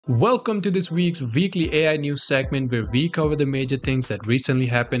Welcome to this week's weekly AI news segment where we cover the major things that recently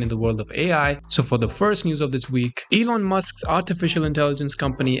happened in the world of AI. So for the first news of this week, Elon Musk's artificial intelligence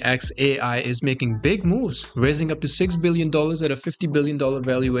company xAI is making big moves, raising up to $6 billion at a $50 billion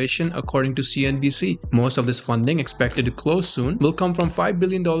valuation according to CNBC. Most of this funding, expected to close soon, will come from $5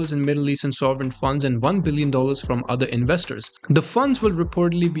 billion in Middle Eastern sovereign funds and $1 billion from other investors. The funds will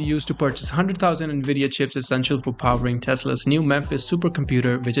reportedly be used to purchase 100,000 Nvidia chips essential for powering Tesla's new Memphis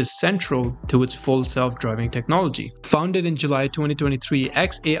supercomputer, which is central to its full self-driving technology. Founded in July 2023,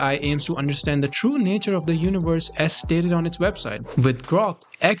 xAI aims to understand the true nature of the universe as stated on its website. With Grok,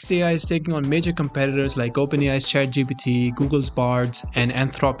 xAI is taking on major competitors like OpenAI's ChatGPT, Google's Bards, and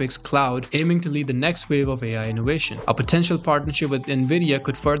Anthropic's Cloud, aiming to lead the next wave of AI innovation. A potential partnership with Nvidia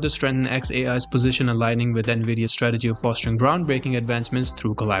could further strengthen xAI's position, aligning with Nvidia's strategy of fostering groundbreaking advancements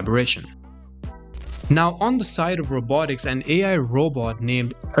through collaboration. Now, on the side of robotics, an AI robot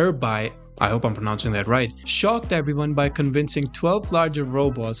named Erbai, I hope I'm pronouncing that right, shocked everyone by convincing 12 larger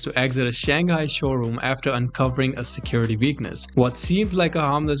robots to exit a Shanghai showroom after uncovering a security weakness. What seemed like a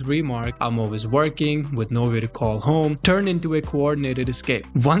harmless remark, "I'm always working," with no way to call home, turned into a coordinated escape.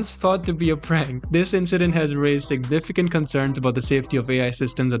 Once thought to be a prank, this incident has raised significant concerns about the safety of AI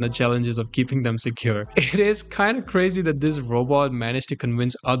systems and the challenges of keeping them secure. It is kind of crazy that this robot managed to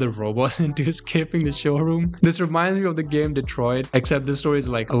convince other robots into escaping the showroom. This reminds me of the game Detroit, except this story is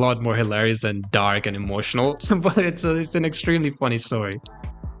like a lot more hilarious and dark and emotional, but it's an extremely funny story.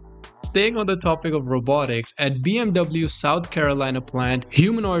 Staying on the topic of robotics, at BMW's South Carolina plant,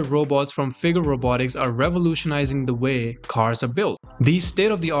 humanoid robots from Figure Robotics are revolutionizing the way cars are built. These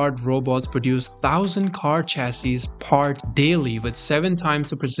state-of-the-art robots produce 1,000 car chassis parts daily with 7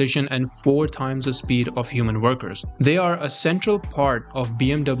 times the precision and 4 times the speed of human workers. They are a central part of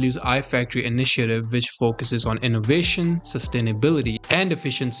BMW's iFactory initiative, which focuses on innovation, sustainability, and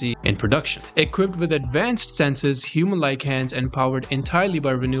efficiency in production. Equipped with advanced sensors, human-like hands, and powered entirely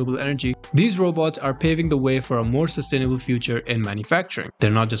by renewable energy, these robots are paving the way for a more sustainable future in manufacturing.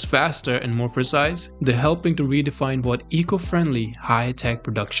 They're not just faster and more precise, they're helping to redefine what eco-friendly, high-tech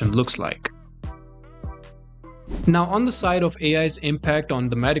production looks like. Now, on the side of AI's impact on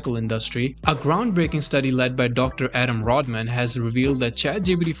the medical industry, a groundbreaking study led by Dr. Adam Rodman has revealed that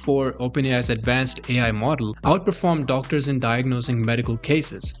ChatGPT-4, OpenAI's advanced AI model, outperformed doctors in diagnosing medical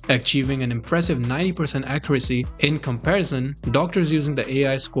cases, achieving an impressive 90% accuracy. In comparison, doctors using the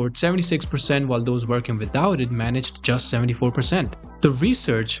AI scored 76%, while those working without it managed just 74%. The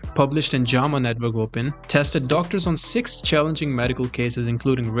research, published in JAMA Network Open, tested doctors on 6 challenging medical cases,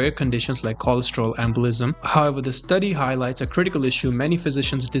 including rare conditions like cholesterol embolism. However, the study highlights a critical issue: many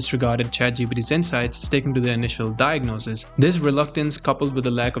physicians disregarded ChatGPT's insights, sticking to their initial diagnosis. This reluctance, coupled with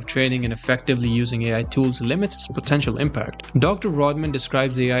a lack of training in effectively using AI tools, limits its potential impact. Dr. Rodman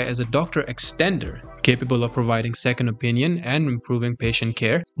describes AI as a doctor extender, capable of providing second opinion and improving patient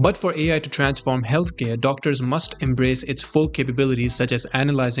care. But for AI to transform healthcare, doctors must embrace its full capabilities, such as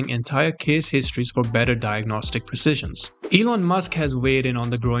analyzing entire case histories for better diagnostic precisions. Elon Musk has weighed in on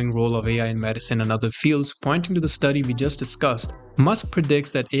the growing role of AI in medicine and other fields, pointing to the study we just discussed. Musk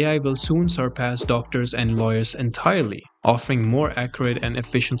predicts that AI will soon surpass doctors and lawyers entirely, offering more accurate and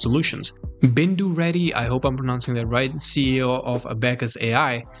efficient solutions. Bindu Reddy, I hope I'm pronouncing that right, CEO of Abacus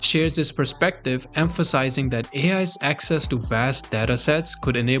AI, shares this perspective, emphasizing that AI's access to vast data sets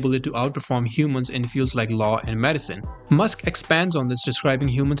could enable it to outperform humans in fields like law and medicine. Musk expands on this, describing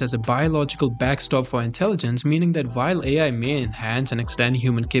humans as a biological backstop for intelligence, meaning that while AI may enhance and extend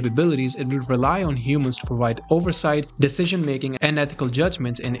human capabilities, it will rely on humans to provide oversight, decision-making, and ethical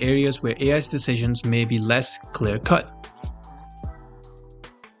judgments in areas where AI's decisions may be less clear-cut.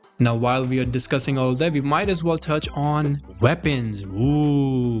 Now, while we are discussing all of that, we might as well touch on weapons.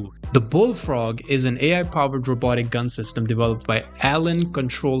 Ooh. The Bullfrog is an AI-powered robotic gun system developed by Allen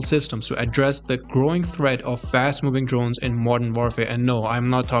Control Systems to address the growing threat of fast-moving drones in modern warfare. And no, I'm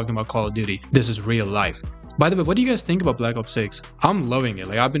not talking about Call of Duty. This is real life. By the way, what do you guys think about Black Ops 6? I'm loving it.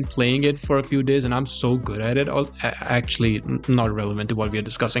 Like, I've been playing it for a few days and I'm so good at it. Actually, not relevant to what we are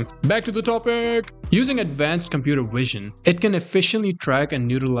discussing. Back to the topic! Using advanced computer vision, it can efficiently track and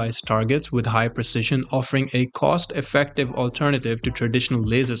neutralize targets with high precision, offering a cost-effective alternative to traditional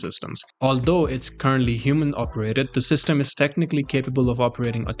laser systems. Although it's currently human-operated, the system is technically capable of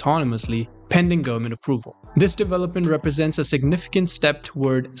operating autonomously, pending government approval. This development represents a significant step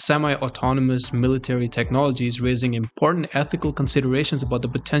toward semi-autonomous military technologies, raising important ethical considerations about the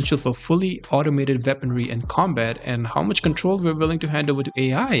potential for fully automated weaponry in combat and how much control we're willing to hand over to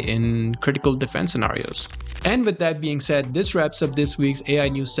AI in critical defense scenarios. And with that being said, this wraps up this week's AI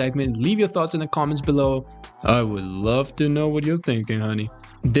news segment. Leave your thoughts in the comments below. I would love to know what you're thinking, honey.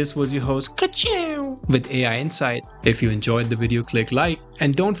 This was your host, Ka-chow, with AI Insight. If you enjoyed the video, click like,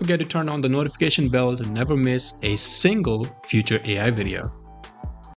 and don't forget to turn on the notification bell to never miss a single future AI video.